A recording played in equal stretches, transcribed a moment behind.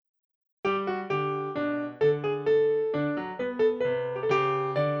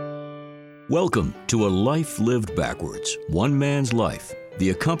Welcome to A Life Lived Backwards, One Man's Life,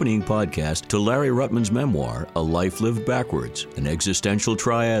 the accompanying podcast to Larry Ruttman's memoir, A Life Lived Backwards, an existential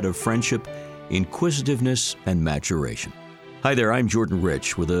triad of friendship, inquisitiveness, and maturation. Hi there, I'm Jordan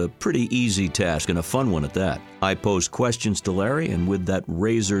Rich with a pretty easy task and a fun one at that. I pose questions to Larry, and with that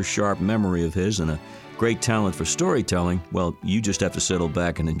razor-sharp memory of his and a great talent for storytelling, well, you just have to settle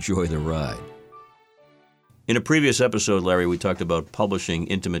back and enjoy the ride. In a previous episode, Larry, we talked about publishing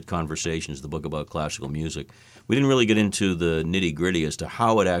Intimate Conversations, the book about classical music. We didn't really get into the nitty-gritty as to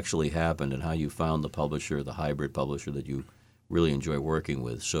how it actually happened and how you found the publisher, the hybrid publisher that you really enjoy working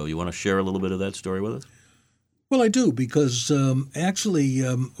with. So you want to share a little bit of that story with us? Well, I do, because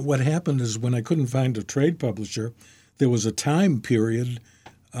what happened is when I couldn't find a trade publisher, there was a time period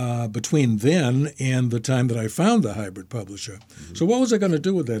between then and the time that I found the hybrid publisher. Mm-hmm. So what was I going to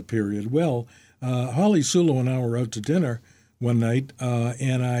do with that period? Well, Holly Sulo and I were out to dinner one night,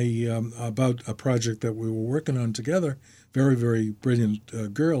 and about a project that we were working on together. Very, very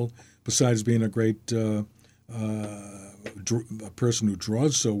brilliant girl, besides being a great a person who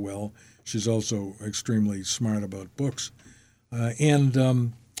draws so well. She's also extremely smart about books. So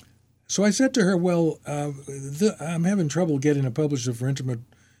I said to her, well, I'm having trouble getting a publisher for Intimate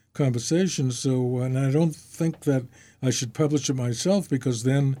Conversations, and I don't think that I should publish it myself, because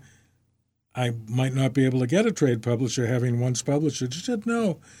then I might not be able to get a trade publisher having once published it. She said,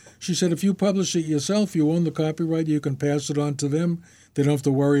 no. She said, if you publish it yourself, you own the copyright, you can pass it on to them. They don't have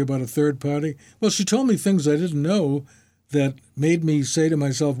to worry about a third party. Well, she told me things I didn't know that made me say to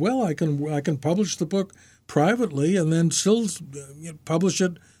myself, well, I can publish the book privately and then still publish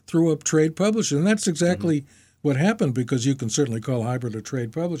it through a trade publisher. And that's exactly what happened, because you can certainly call hybrid a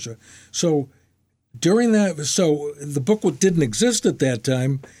trade publisher. So during that, the book didn't exist at that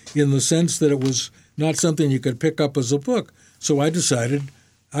time in the sense that it was not something you could pick up as a book. So I decided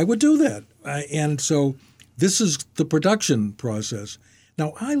I would do that. And so this is the production process.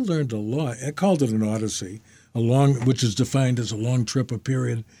 Now, I learned a lot. I called it an odyssey, which is defined as a long trip, a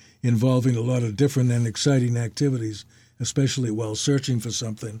period involving a lot of different and exciting activities, especially while searching for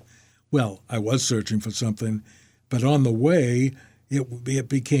something. Well, I was searching for something, but on the way, it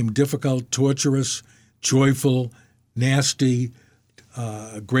became difficult, torturous, joyful, nasty,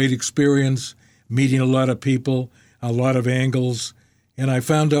 great experience, meeting a lot of people, a lot of angles, and I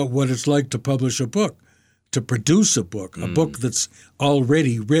found out what it's like to publish a book, to produce a book that's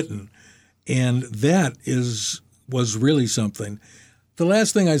already written, and that was really something. The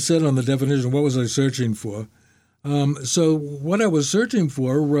last thing I said on the definition, what was I searching for? So what I was searching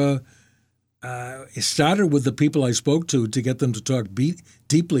for it started with the people I spoke to get them to talk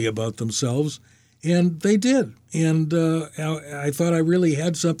deeply about themselves, and they did. And I thought I really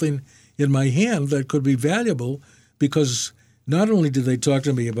had something in my hand that could be valuable, because not only did they talk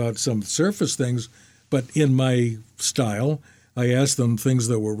to me about some surface things, but in my style, I asked them things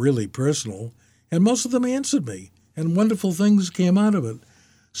that were really personal, and most of them answered me, and wonderful things came out of it.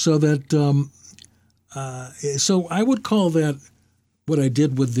 So that, so I would call that what I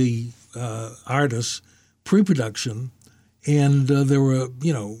did with the artists, pre-production, and there were,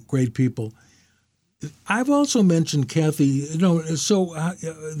 great people. I've also mentioned Kathy,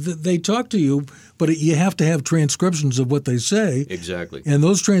 they talk to you, but you have to have transcriptions of what they say. Exactly. And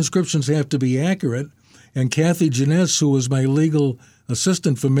those transcriptions have to be accurate. And Kathy Janess, who was my legal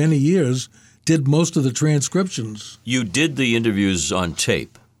assistant for many years, did most of the transcriptions. You did the interviews on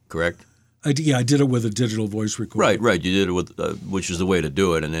tape, correct? I did it with a digital voice recorder. Right. You did it with, which is the way to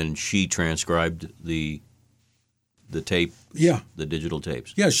do it, and then she transcribed the tape. Yeah, the digital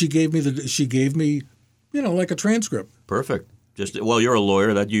tapes. Yeah, she gave me, like a transcript. Perfect. You're a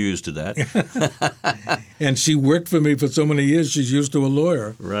lawyer, that you're used to that. And she worked for me for so many years. She's used to a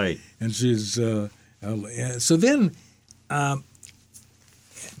lawyer. Right. And she's so then.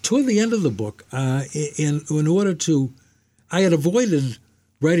 Toward the end of the book, in order to, I had avoided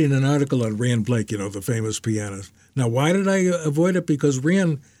writing an article on Rand Blake, the famous pianist. Now, why did I avoid it? Because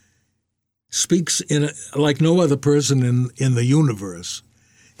Rand speaks like no other person in the universe.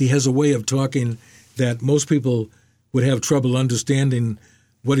 He has a way of talking that most people would have trouble understanding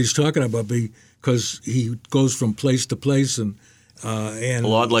what he's talking about, because he goes from place to place and a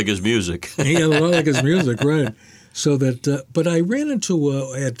lot like his music. Yeah, a lot like his music, right? So that, but I ran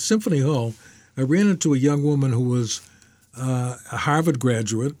into at Symphony Hall, I ran into a young woman who was a Harvard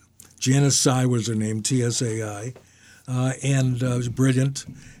graduate. Janice Tsai was her name, Tsai, and was brilliant,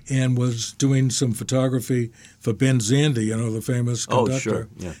 and was doing some photography for Ben Zandy, the famous conductor. Oh, sure,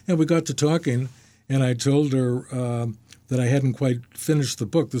 yeah. And we got to talking, and I told her that I hadn't quite finished the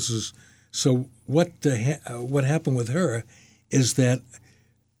book. What happened with her is that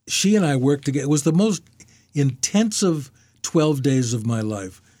she and I worked together. It was the most intensive 12 days of my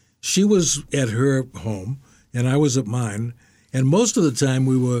life. She was at her home, and I was at mine, and most of the time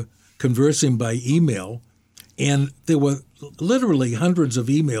we were conversing by email, and there were literally hundreds of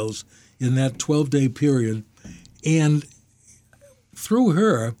emails in that 12-day period, and through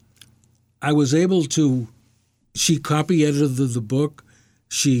her, I was able to, she copy edited the book,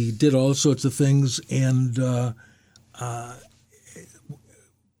 she did all sorts of things, and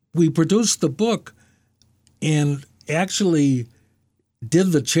we produced the book and actually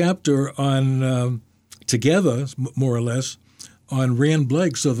did the chapter on, together, more or less, on Rand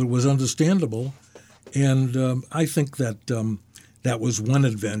Blake so that it was understandable. And I think that that was one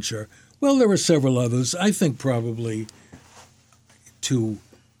adventure. Well, there were several others. I think probably to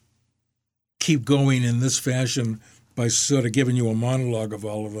keep going in this fashion by sort of giving you a monologue of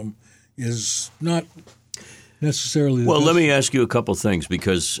all of them is not necessarily the Well, best. let me ask you a couple things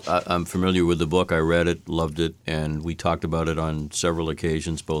because I'm familiar with the book. I read it, loved it, and we talked about it on several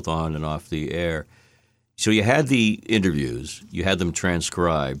occasions, both on and off the air. So you had the interviews, you had them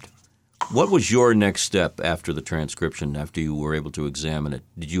transcribed. What was your next step after the transcription, after you were able to examine it?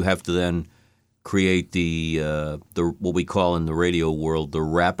 Did you have to then create the what we call in the radio world the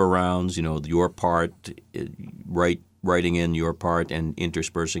wraparounds, your part, writing in your part and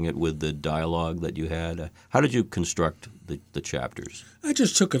interspersing it with the dialogue that you had? How did you construct the chapters? I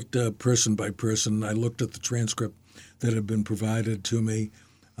just took it person by person. I looked at the transcript that had been provided to me.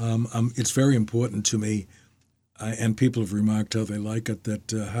 It's very important to me, and people have remarked how they like it,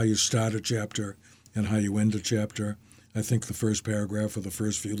 that how you start a chapter and how you end a chapter. I think the first paragraph or the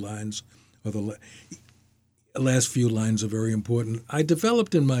first few lines or the last few lines are very important. I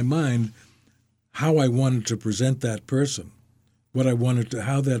developed in my mind how I wanted to present that person,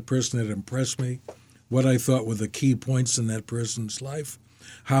 how that person had impressed me, what I thought were the key points in that person's life,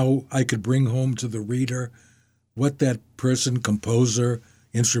 how I could bring home to the reader what that person, composer,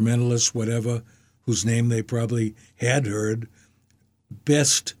 instrumentalist, whatever, whose name they probably had heard,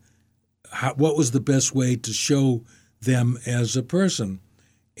 what was the best way to show them as a person,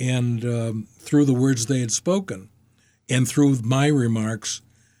 and through the words they had spoken, and through my remarks,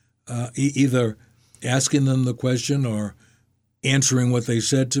 either asking them the question or answering what they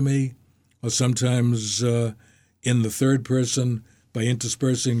said to me, or sometimes in the third person by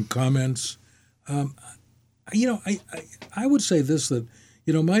interspersing comments. I would say this, that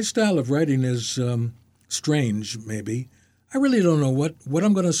my style of writing is strange, maybe. I really don't know what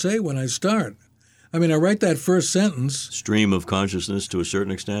I'm going to say when I start. I mean, I write that first sentence. Stream of consciousness to a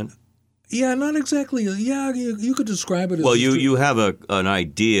certain extent? Yeah, not exactly. Yeah, you could describe it as... Well, you have an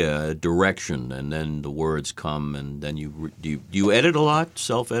idea, a direction, and then the words come, and then do you edit a lot,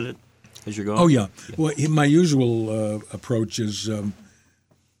 self-edit as you're going? Oh, yeah. Well, my usual approach is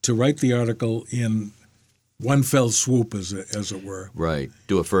to write the article in one fell swoop, as it were. Right.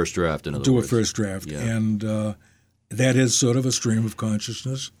 Do a first draft, in other words. Do a first draft. Yeah. And that is sort of a stream of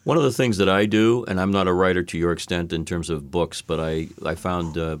consciousness. One of the things that I do, and I'm not a writer to your extent in terms of books, but I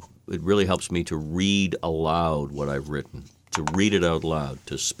found it really helps me to read aloud what I've written, to read it out loud,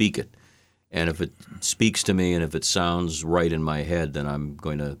 to speak it. And if it speaks to me and if it sounds right in my head, then I'm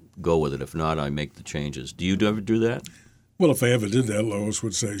going to go with it. If not, I make the changes. Do you ever do that? Well, if I ever did that, Lois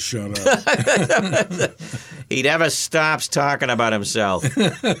would say, shut up. He never stops talking about himself.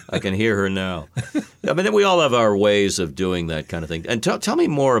 I can hear her now. I mean, we all have our ways of doing that kind of thing. And tell me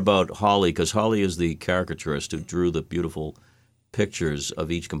more about Holly, because Holly is the caricaturist who drew the beautiful pictures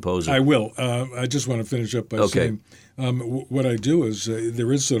of each composer. I will. I just want to finish up by saying what I do is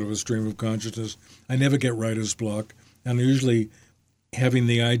there is sort of a stream of consciousness. I never get writer's block, and usually having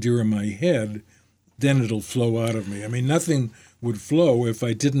the idea in my head, then it'll flow out of me. I mean, nothing would flow if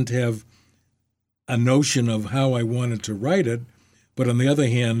I didn't have a notion of how I wanted to write it, but on the other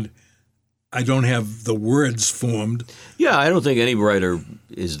hand, I don't have the words formed. Yeah, I don't think any writer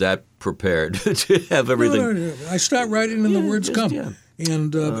is that prepared to have everything. No. I start writing and the words come. Yeah.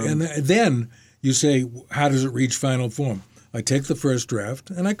 And then you say, how does it reach final form? I take the first draft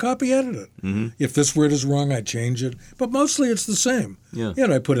and I copy edit it. Mm-hmm. If this word is wrong, I change it. But mostly it's the same. Yeah.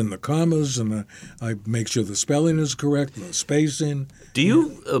 And I put in the commas and I make sure the spelling is correct, the spacing. Do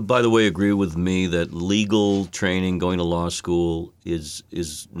you, by the way, agree with me that legal training, going to law school, is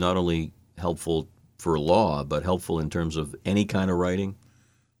not only helpful for law, but helpful in terms of any kind of writing?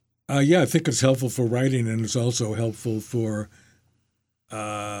 Yeah, I think it's helpful for writing, and it's also helpful for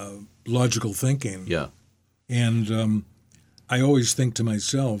logical thinking. Yeah. And I always think to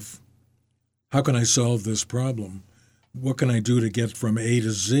myself, how can I solve this problem? What can I do to get from A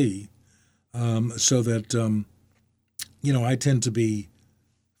to Z? So that, I tend to be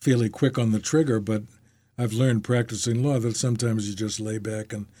fairly quick on the trigger, but I've learned practicing law that sometimes you just lay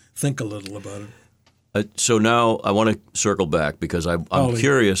back and think a little about it. So now I want to circle back because I'm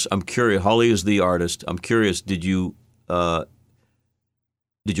curious. Holly is the artist. I'm curious. Did you write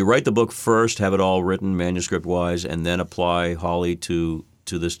the book first, have it all written manuscript-wise, and then apply Holly to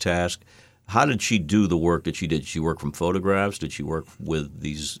this task? How did she do the work that she did? Did she work from photographs? Did she work with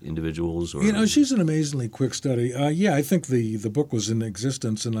these individuals? Or? She's an amazingly quick study. I think the book was in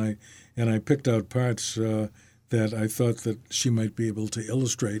existence, and I picked out parts that I thought that she might be able to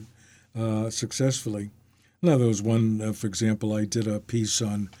illustrate successfully. Now, there was one, for example, I did a piece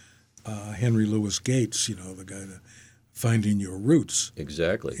on Henry Louis Gates, the guy that Finding Your Roots.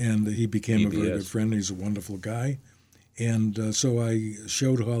 Exactly. And he became PBS. a very good friend. He's a wonderful guy. And so I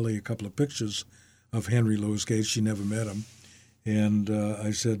showed Holly a couple of pictures of Henry Louis Gates. She never met him. And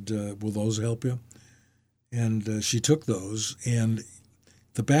I said, will those help you? And she took those. And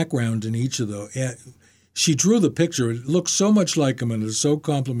the background in each of those, she drew the picture. It looks so much like him, and it's so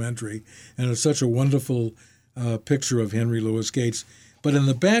complimentary. And it's such a wonderful picture of Henry Louis Gates. But in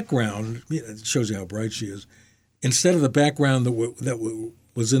the background, it shows you how bright she is. Instead of the background that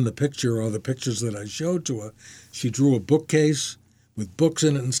was in the picture or the pictures that I showed to her, she drew a bookcase with books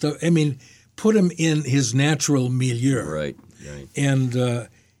in it and stuff. I mean, put him in his natural milieu. Right. And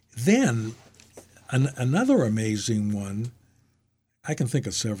then another amazing one, I can think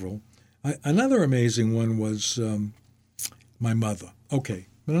of several. Another amazing one was my mother. Okay.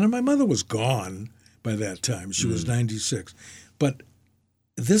 My mother was gone by that time. She was 96. But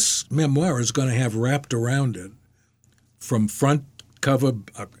this memoir is going to have wrapped around it from front cover,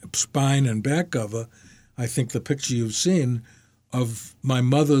 spine, and back cover, I think the picture you've seen of my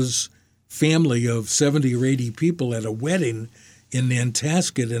mother's family of 70 or 80 people at a wedding in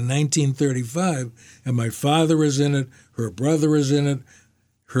Nantasket in 1935, and my father is in it, her brother is in it,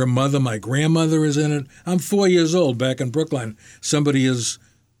 her mother, my grandmother is in it. I'm 4 years old back in Brookline. Somebody is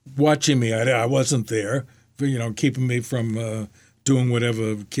watching me. I wasn't there, keeping me from doing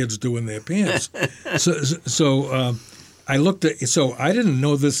whatever kids do in their pants. So I looked at, so I didn't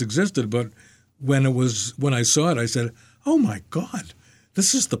know this existed, but when I saw it, I said, "Oh my God,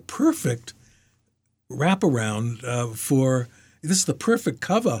 this is the perfect wraparound this is the perfect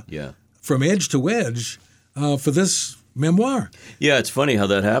cover from edge to edge for this memoir." Yeah, it's funny how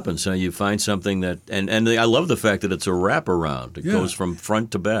that happens. You find something that, and I love the fact that it's a wraparound. It goes from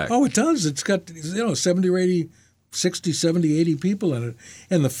front to back. Oh, it does. It's got 70 or 80. 60, 70, 80 people in it.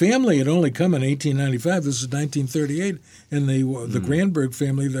 And the family had only come in 1895. This is 1938. And the Granberg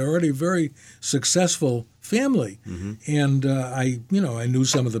family, they're already a very successful family. Mm-hmm. And I knew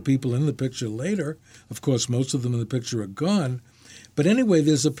some of the people in the picture later. Of course, most of them in the picture are gone. But anyway,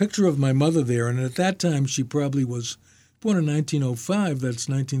 there's a picture of my mother there. And at that time, she probably was born in 1905. That's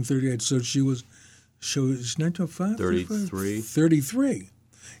 1938. So she was 1905? 33. 33.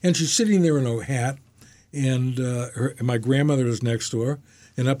 And she's sitting there in a hat. And my grandmother is next door,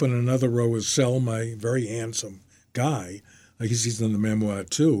 and up in another row is Sel, my very handsome guy. He's in the memoir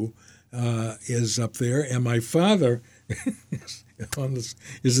too. Is up there, and my father is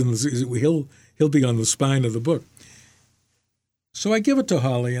in the. He'll be on the spine of the book. So I give it to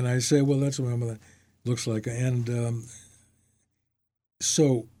Holly, and I say, "Well, that's what my mother looks like." And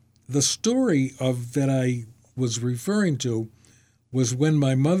so the story that I was referring to was when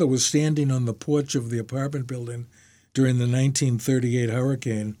my mother was standing on the porch of the apartment building during the 1938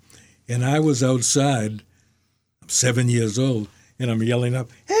 hurricane, and I was outside, I'm 7 years old, and I'm yelling up,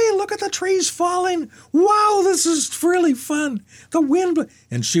 "Hey, look at the trees falling! Wow, this is really fun! The wind!"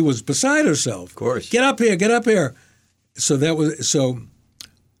 And she was beside herself. Of course. Get up here! So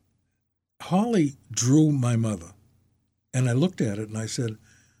Holly drew my mother, and I looked at it and I said,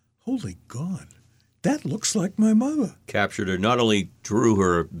 "Holy God! That looks like my mother." Captured her, not only drew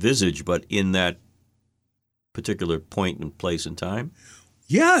her visage, but in that particular point and place and time?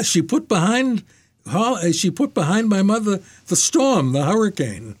 Yeah, she put behind my mother the storm, the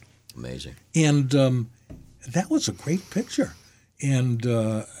hurricane. Amazing. And that was a great picture. And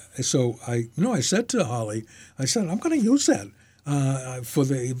so I said to Holly, I'm going to use that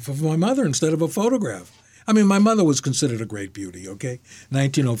for my mother instead of a photograph. I mean, my mother was considered a great beauty, okay?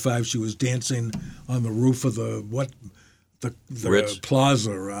 1905, she was dancing on the roof of the Ritz.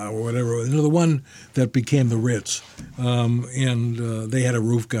 Plaza or whatever, the one that became the Ritz. And they had a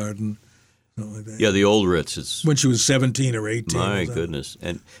roof garden. Like that. Yeah, the old Ritz. When she was 17 or 18. My goodness.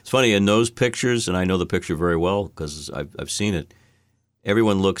 And it's funny, in those pictures, and I know the picture very well because I've seen it,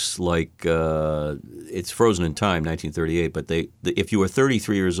 everyone looks like it's frozen in time, 1938, but if you were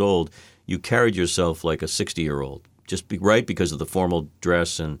 33 years old, you carried yourself like a 60-year-old, because of the formal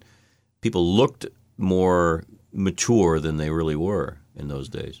dress, and people looked more mature than they really were in those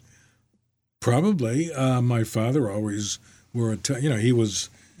days. Probably. My father always wore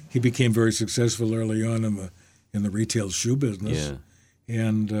he became very successful early on in the retail shoe business. Yeah.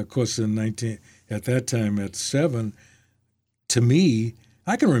 And of course, at that time at 7, to me,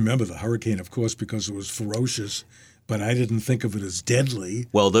 I can remember the hurricane, of course, because it was ferocious, but I didn't think of it as deadly.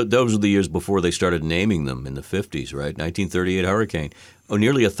 Well, those were the years before they started naming them in the 50s, right? 1938 hurricane.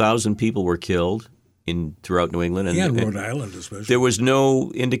 Nearly 1,000 people were killed throughout New England. And Rhode Island especially. There was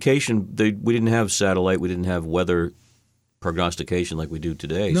no indication. We didn't have satellite. We didn't have weather prognostication like we do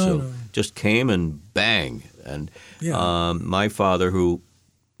today. No. Just came and bang. And Yeah. my father, who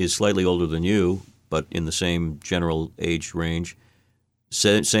is slightly older than you, but in the same general age range,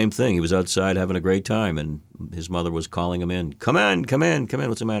 said same thing. He was outside having a great time, and his mother was calling him in. Come in.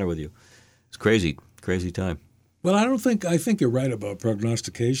 What's the matter with you? It's crazy time. Well, I think you're right about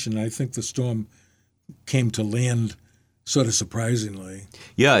prognostication. I think the storm came to land sort of surprisingly.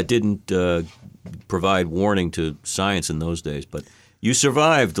 Yeah, it didn't provide warning to science in those days, but you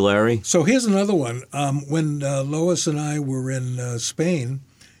survived, Larry. So here's another one. When Lois and I were in Spain,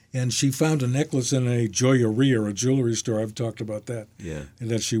 and she found a necklace in a joyeria, a jewelry store. I've talked about that. Yeah.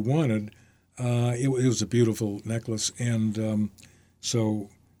 That she wanted. It was a beautiful necklace, and so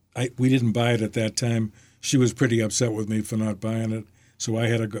we didn't buy it at that time. She was pretty upset with me for not buying it, so I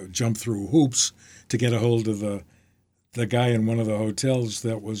had to go jump through hoops to get a hold of the guy in one of the hotels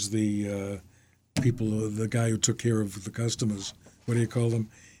that was the guy who took care of the customers. What do you call them?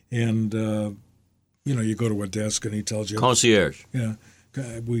 And you go to a desk and he tells you Concierge. Yeah.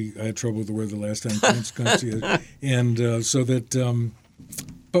 I had trouble with the word the last time, concierge. And so that,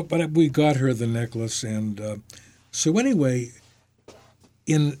 but we got her the necklace. And so anyway,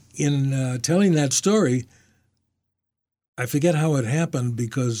 in telling that story, I forget how it happened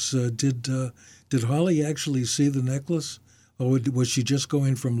because did Holly actually see the necklace? Or was she just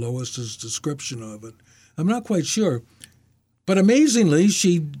going from Lois's description of it? I'm not quite sure. But amazingly,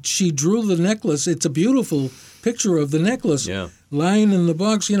 she drew the necklace. It's a beautiful picture of the necklace lying in the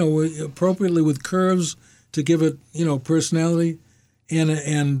box, appropriately with curves to give it, personality.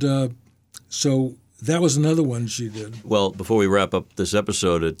 And so that was another one she did. Well, before we wrap up this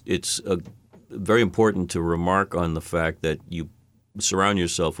episode, it's very important to remark on the fact that you surround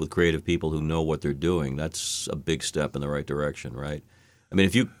yourself with creative people who know what they're doing. That's a big step in the right direction, right? I mean,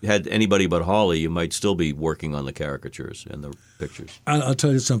 if you had anybody but Holly, you might still be working on the caricatures and the pictures. I'll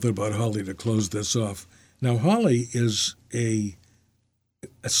tell you something about Holly to close this off. Now, Holly is a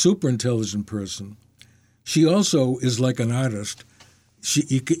super intelligent person. She also is like an artist.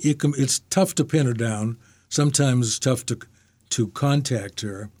 It's tough to pin her down. Sometimes it's tough to contact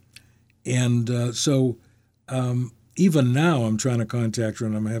her. And so even now I'm trying to contact her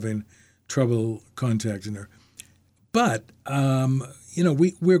and I'm having trouble contacting her. But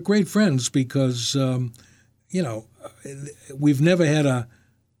we're great friends because we've never had a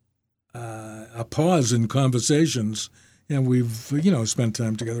pause in conversations, and we've spent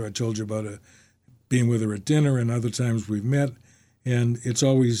time together. I told you about being with her at dinner, and other times we've met, and it's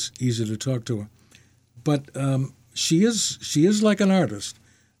always easy to talk to her. But she is like an artist,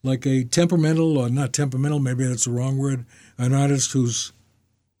 like a temperamental, or not temperamental, maybe that's the wrong word, an artist who's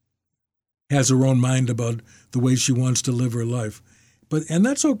has her own mind about the way she wants to live her life. And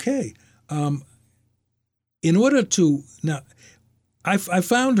that's okay. In order to I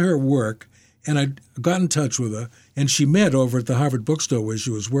found her work, and I got in touch with her, and she met over at the Harvard bookstore where she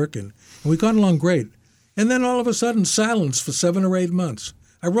was working, and we got along great. And then all of a sudden, silence for 7 or 8 months.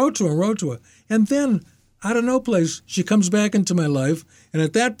 I wrote to her, and then out of no place, she comes back into my life, and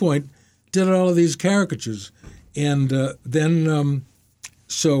at that point, did all of these caricatures, and then.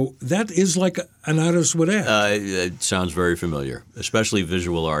 So that is like an artist would act. It sounds very familiar, especially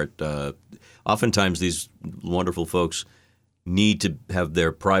visual art. Oftentimes these wonderful folks need to have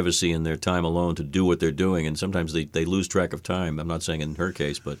their privacy and their time alone to do what they're doing, and sometimes they lose track of time. I'm not saying in her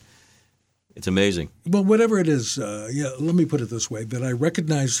case, but it's amazing. Well, whatever it is, let me put it this way, that I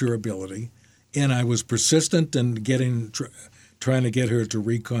recognized her ability, and I was persistent in trying to get her to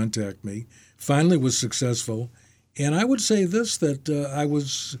recontact me. Finally was successful. And I would say this, that I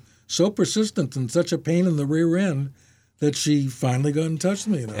was so persistent and such a pain in the rear end that she finally got in touch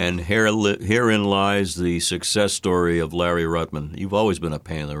with me. And herein lies the success story of Larry Ruttman. You've always been a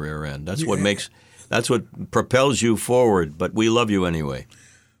pain in the rear end. That's what propels you forward, but we love you anyway.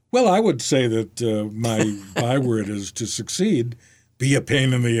 Well, I would say that my byword is to succeed, be a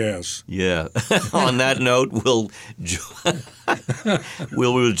pain in the ass. Yeah. On that note,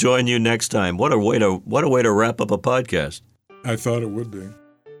 we'll join you next time. What a way to wrap up a podcast. I thought it would be.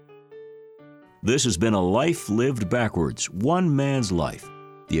 This has been A Life Lived Backwards, One Man's Life,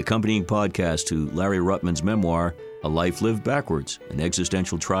 the accompanying podcast to Larry Ruttman's memoir, A Life Lived Backwards, an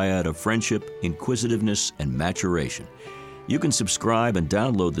existential triad of friendship, inquisitiveness, and maturation. You can subscribe and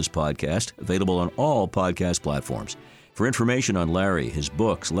download this podcast, available on all podcast platforms. For information on Larry, his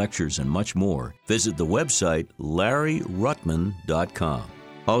books, lectures, and much more, visit the website LarryRuttman.com.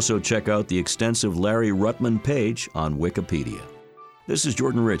 Also, check out the extensive Larry Ruttman page on Wikipedia. This is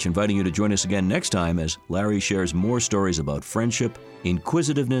Jordan Rich, inviting you to join us again next time as Larry shares more stories about friendship,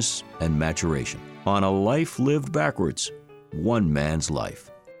 inquisitiveness, and maturation on A Life Lived Backwards, One Man's Life.